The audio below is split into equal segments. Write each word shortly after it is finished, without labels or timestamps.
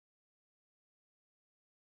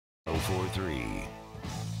1043.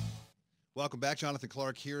 Welcome back. Jonathan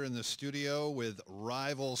Clark here in the studio with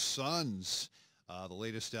Rival Sons, the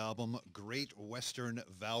latest album, Great Western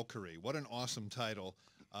Valkyrie. What an awesome title.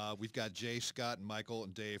 We've got Jay, Scott, and Michael,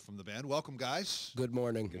 and Dave from the band. Welcome, guys. Good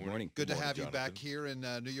morning. Good morning. Good to morning, have you Jonathan. back here in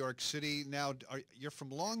New York City. Now, you're from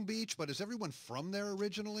Long Beach, but is everyone from there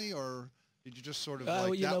originally, or did you just sort of that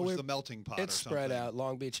was the melting pot It's or something? spread out.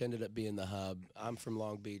 Long Beach ended up being the hub. I'm from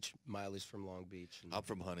Long Beach. Miley's from Long Beach. I'm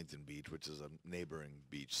from Huntington Beach, which is a neighboring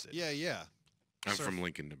beach city. Yeah, yeah. I'm from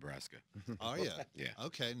Lincoln, Nebraska. Oh, yeah. Yeah.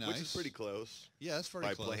 Okay, nice. Which is pretty close. Yeah, it's very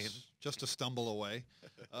By close. plane. Just a stumble away.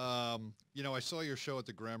 I saw your show at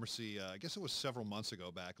the Gramercy, I guess it was several months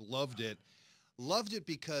ago back. Loved it. Loved it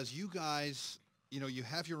because you guys, you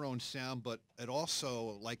have your own sound, but it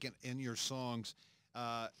also, like in your songs,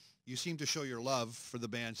 you seem to show your love for the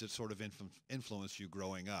bands that sort of influenced you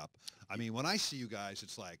growing up. I mean, when I see you guys,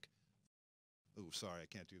 it's like, oh, sorry, I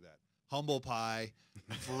can't do that. Humble Pie,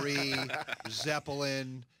 Free,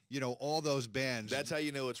 Zeppelin, all those bands. That's how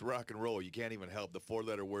you know it's rock and roll. You can't even help. The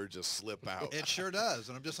four-letter words just slip out. It sure does.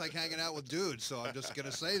 And I'm just like hanging out with dudes, so I'm just going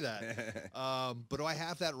to say that. But do I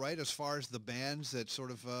have that right as far as the bands that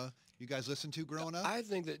sort of you guys listened to growing up? I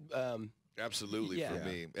think that Absolutely Yeah. for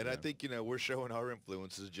me. And I think, we're showing our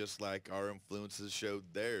influences just like our influences showed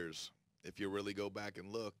theirs. If you really go back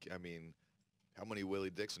and look, I mean, how many Willie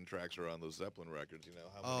Dixon tracks are on those Zeppelin records?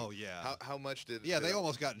 How many, How much did? Yeah, they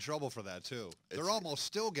almost got in trouble for that too. They're almost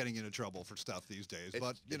still getting into trouble for stuff these days.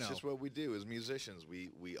 But it's just what we do as musicians.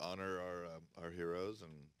 We honor our heroes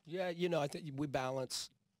and. yeah, I think we balance.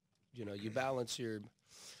 You balance your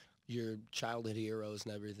childhood heroes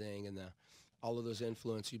and everything, and all of those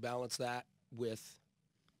influence. You balance that with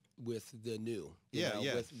the new.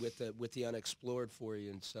 With the unexplored for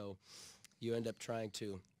you, and so you end up trying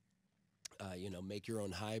to. Make your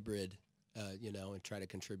own hybrid, and try to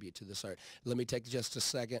contribute to this art. Let me take just a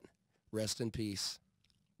second. Rest in peace,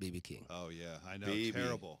 B.B. King. Oh, yeah, I know. BB.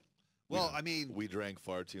 Terrible. Well, I mean. We drank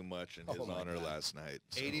far too much in his my honor God. last night.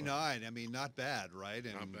 So. 89, I mean, not bad, right?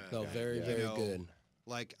 And, Not bad. No, very, you very know, good.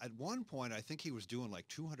 Like, at one point, I think he was doing like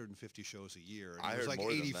 250 shows a year. And I it was heard like more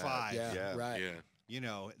than that. 85. Yeah. Right.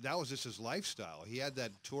 Yeah. That was just his lifestyle. He had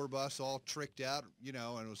that tour bus all tricked out, and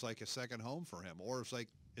it was like a second home for him. Or it was like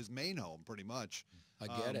his main home, pretty much. I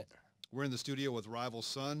get it. We're in the studio with Rival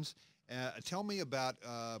Sons. Tell me about,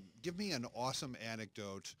 give me an awesome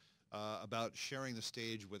anecdote about sharing the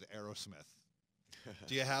stage with Aerosmith.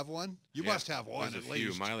 Do you have one? You Yeah, must have one there's at a few.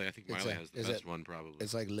 least. Miley, I think It's Miley a- has the is best it- one probably.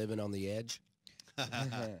 It's like living on the edge.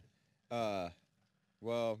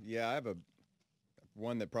 Well, yeah, I have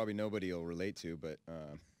one that probably nobody will relate to, but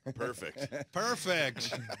Perfect.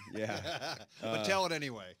 Perfect. yeah, But tell it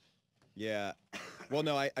anyway. yeah. Well,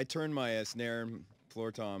 no, I turned my snare and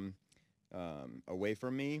floor tom away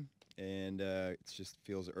from me, and it just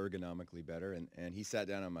feels ergonomically better. And he sat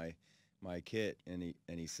down on my kit, and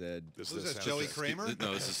he said, Who's is this, sound Joey check. Kramer?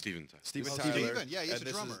 No, this is Steven. Steven Oh, Tyler. Steven. Yeah, he's and a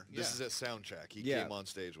this drummer. This Yeah. is at Soundcheck. He Yeah. came on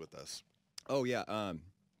stage with us. "Oh yeah,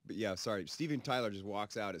 but yeah, sorry." Steven Tyler just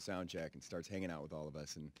walks out at soundcheck and starts hanging out with all of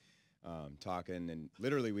us and talking, and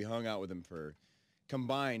literally we hung out with him for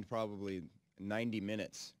combined probably 90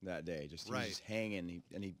 minutes that day. He was just hanging,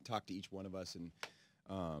 and he talked to each one of us, and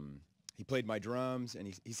he played my drums,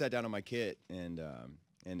 and he sat down on my kit and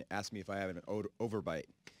asked me if I had an overbite.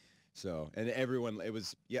 So, and everyone, it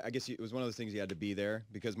was, I guess it was one of those things you had to be there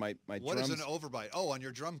because my What drums, is an overbite? Oh, on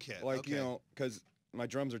your drum kit. like, okay. because my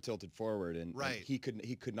drums are tilted forward, and he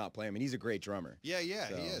could not play them, and he's a great drummer. Yeah,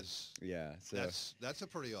 So, he is. Yeah, so That's a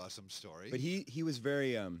pretty awesome story. but he was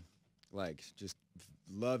very like just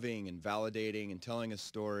loving and validating and telling us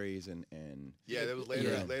stories and Yeah, that was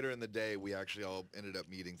later Yeah. later in the day. We actually all ended up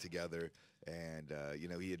meeting together, and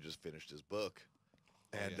he had just finished his book,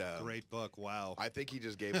 and great book. Wow. I think he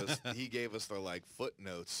just gave us the like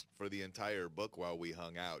footnotes for the entire book while we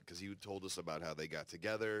hung out, because he told us about how they got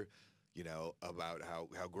together, about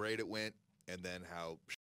how great it went, and then how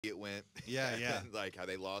it went. Yeah, yeah. And like how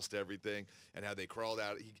they lost everything and how they crawled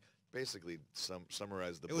out. He basically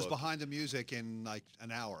summarized the book. It was behind the music in like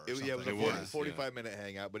an hour. Or It was a something. It was, 45-minute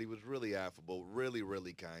hangout, but he was really affable, really,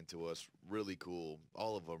 really kind to us, really cool.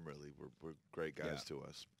 All of them really were great guys to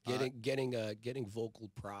us. Getting vocal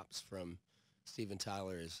props from Steven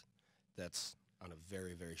Tyler that's on a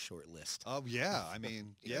very, very short list. Oh yeah, I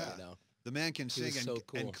mean, yeah. The man can sing, was and, so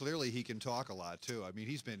cool. and clearly he can talk a lot too. I mean,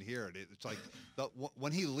 he's been here, and it's like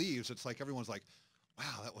when he leaves, it's like everyone's like,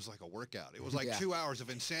 "Wow, that was like a workout." It was like 2 hours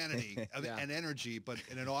of insanity and energy, but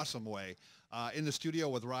in an awesome way. In the studio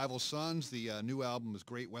with Rival Sons, the new album is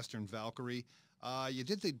Great Western Valkyrie. You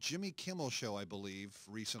did the Jimmy Kimmel show, I believe,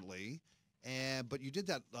 recently, but you did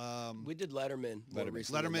that. We did Letterman. More Letterman.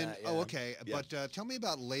 recently than Letterman. that, Oh, yeah. okay. Yeah. But tell me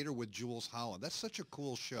about later with Jules Holland. That's such a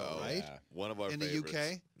cool show, Oh, right? Yeah. One of our In favorites.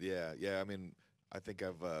 the UK? Yeah. I mean, I think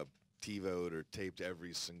I've TiVo'd or taped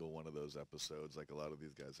every single one of those episodes, like a lot of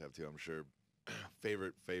these guys have too, I'm sure.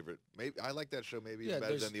 favorite. Maybe I like that show maybe Yeah, better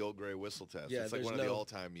there's- than the Old Grey Whistle Test. yeah, It's like there's one of the no-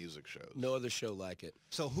 all-time music shows. No other show like it.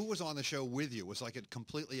 So who was on the show with you? Was like a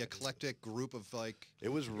completely eclectic group of like. It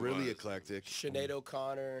was really was. eclectic. Sinead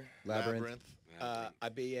O'Connor, Labyrinth.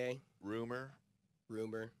 IBA, Rumor.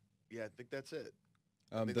 Rumor. Yeah, I think that's it.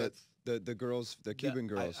 I think The, that's the girls, the Cuban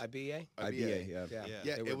girls. IBA? IBA, yeah. Yeah. Yeah,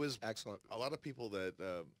 They it were was excellent. a lot of people that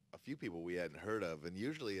a few people we hadn't heard of, and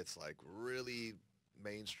usually it's like really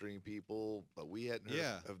mainstream people, but we hadn't heard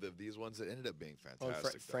Yeah. of these ones that ended up being Oh,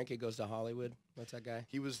 fantastic. though. Frankie Goes to Hollywood. What's that guy?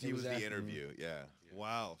 He was he was the there? interview. Yeah.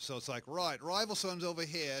 Wow. So it's like, right, Rival Sons over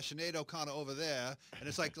here, Sinead O'Connor over there, and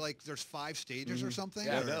it's like there's 5 stages or something?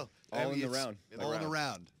 Yeah. or- No, All I mean, in the it's round. All in the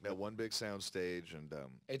round. Yeah, one big sound stage, and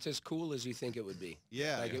It's as cool as you think it would be.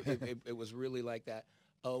 Yeah. Like it was really like that.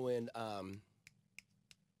 Oh, and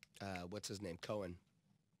what's his name? Cohen.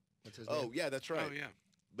 What's his name? yeah, that's right. Oh yeah.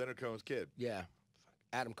 Leonard Cohen's kid, Yeah.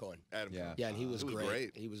 Adam Cohen. Adam. Yeah. Cohen. Yeah, and he was He was great.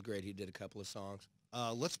 great. He was great. He did a couple of songs.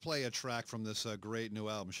 Let's play a track from this great new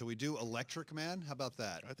album. Shall we do Electric Man? How about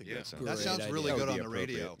that? I think Yeah. that sounds. That Great sounds idea. really That good would on be the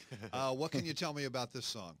radio. What can you tell me about this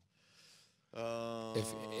song?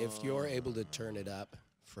 If you're able to turn it up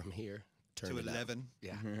from here, turn To it 11. up.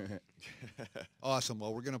 Yeah. Awesome.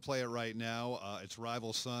 Well, we're going to play it right now. It's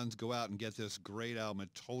Rival Sons. Go out and get this great album. It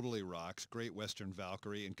totally rocks. Great Western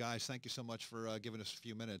Valkyrie. And guys, thank you so much for giving us a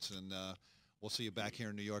few minutes. And we'll see you back here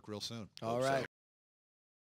in New York real soon. All right.